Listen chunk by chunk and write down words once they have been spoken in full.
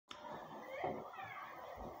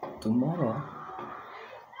tomorrow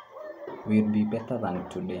will be better than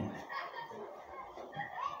today.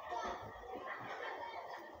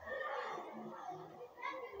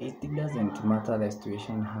 It doesn't matter the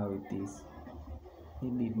situation how it is.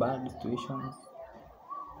 Maybe bad situations,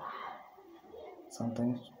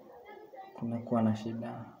 sometimes kunakuwa na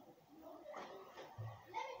shida.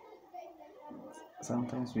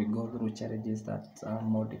 Sometimes we go through challenges that are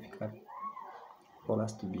more difficult for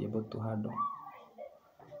us to be able to handle.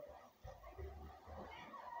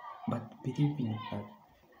 But believing that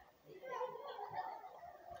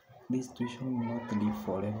this situation will not live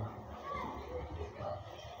forever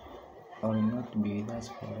or will not be with us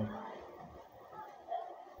forever.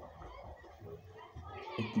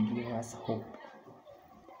 It gives us hope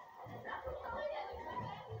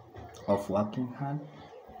of working hard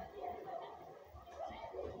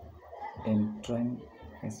and trying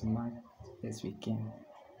as much as we can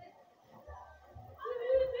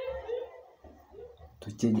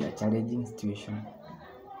to change a challenging situation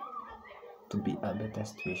to be a better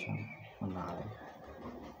situation on our life.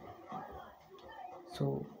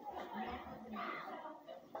 So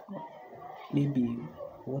maybe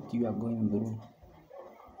what you are going through,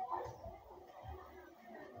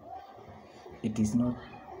 it is not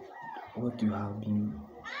what you have been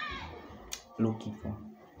looking for.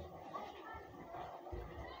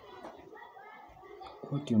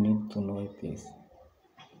 What you need to know is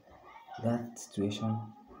that situation,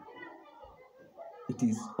 it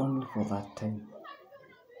is only for that time.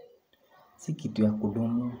 Si kitu ya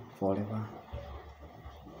kudumu forever.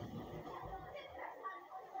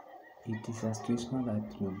 It is a situation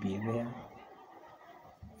that will be there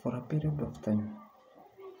for a period of time.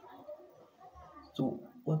 So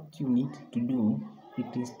what you need to do,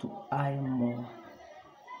 it is to eye more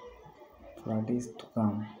for days to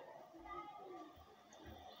come,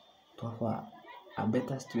 to have a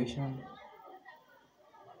better situation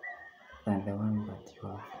than the one that you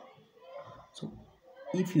have. So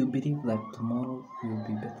if you believe that tomorrow will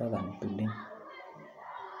be better than today,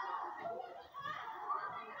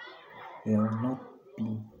 there will not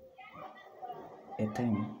be a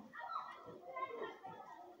time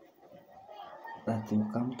that you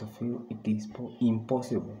come to feel it is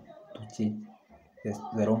impossible to change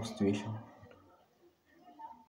the wrong situation.